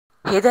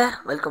Hey there,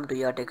 welcome to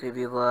your Tech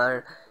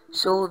Reviewer.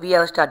 So we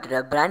have started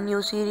a brand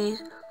new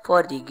series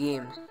for the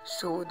games.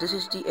 So this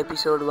is the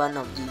episode 1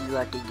 of the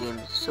URT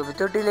games. So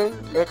without delay,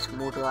 let's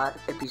move to our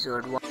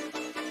episode 1.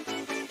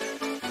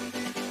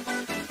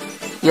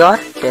 Your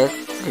Tech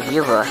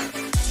Reviewer.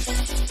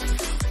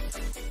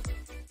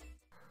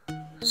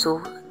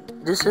 So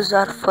this is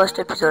our first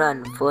episode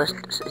and first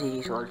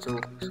series also.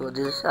 So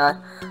this is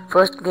our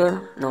first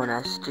game known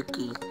as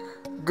Tricky.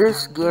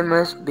 This game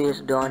is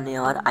based on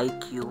your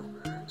IQ.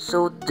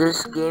 So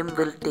this game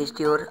will test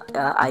your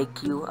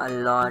IQ a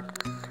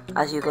lot.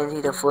 As you can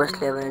see, the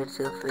first level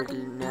itself is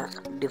in a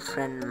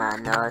different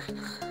manner.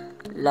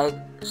 Like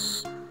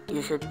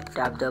you should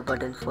tap the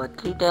button for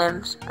 3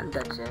 times and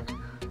that's it.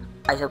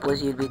 I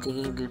suppose you'll be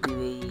thinking it will be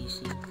very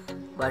easy,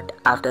 but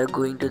after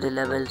going to the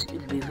levels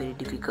it will be very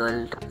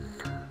difficult.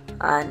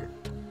 And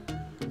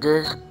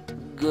this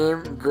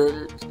game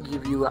will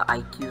give you a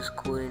IQ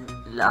score in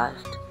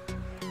last.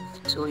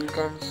 So you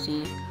can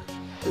see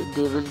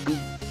they will be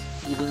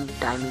giving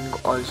timing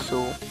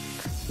also.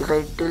 If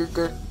I tell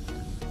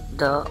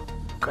the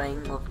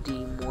crying of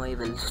the Moai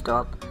will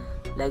stop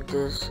like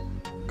this.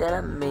 There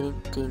are many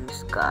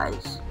things,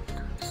 guys.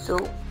 So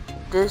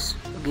this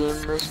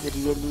game is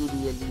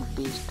really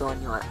based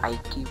on your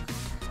IQ.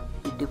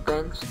 It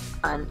depends,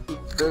 and it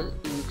will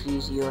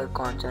increase your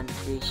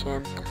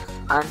concentration,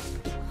 and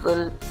it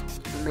will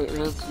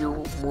make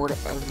you more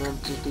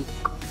energetic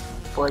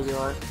for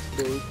your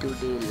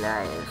day-to-day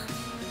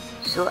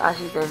life. So as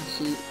you can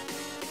see,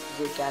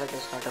 the carrot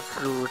is not a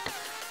fruit.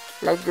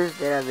 Like this,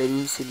 there are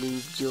very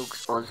silly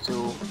jokes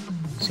also.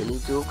 Silly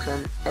jokes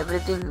and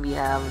everything we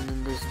have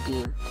in this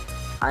game.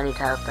 And it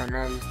have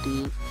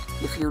penalty.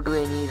 If you do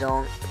any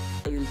wrong,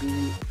 you will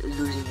be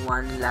losing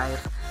 1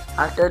 life.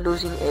 After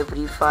losing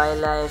every 5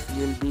 life,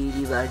 you will be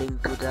rewarding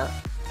to the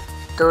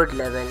 3rd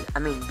level. I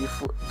mean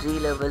before 3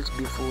 levels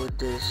before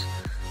this.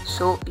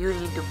 So you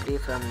need to play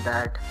from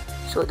that.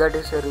 So that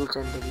is the rules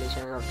and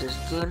regulations of this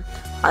game.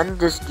 And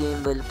this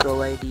game will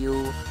provide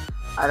you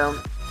around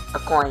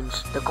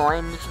coins. The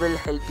coins will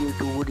help you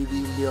to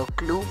reveal your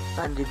clue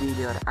and reveal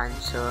your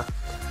answer.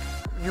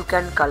 You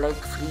can collect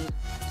free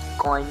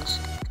coins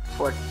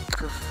for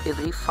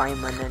every 5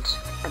 minutes.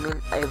 I mean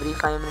every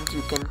 5 minutes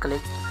you can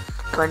collect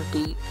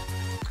 20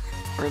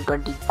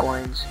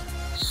 coins.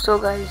 So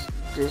guys,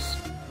 this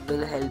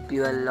will help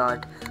you a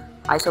lot.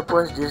 I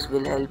suppose this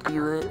will help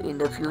you in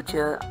the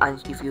future, and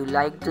if you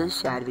like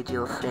this, share with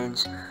your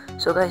friends.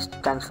 So guys,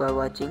 thanks for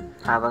watching.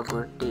 Have a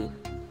good day.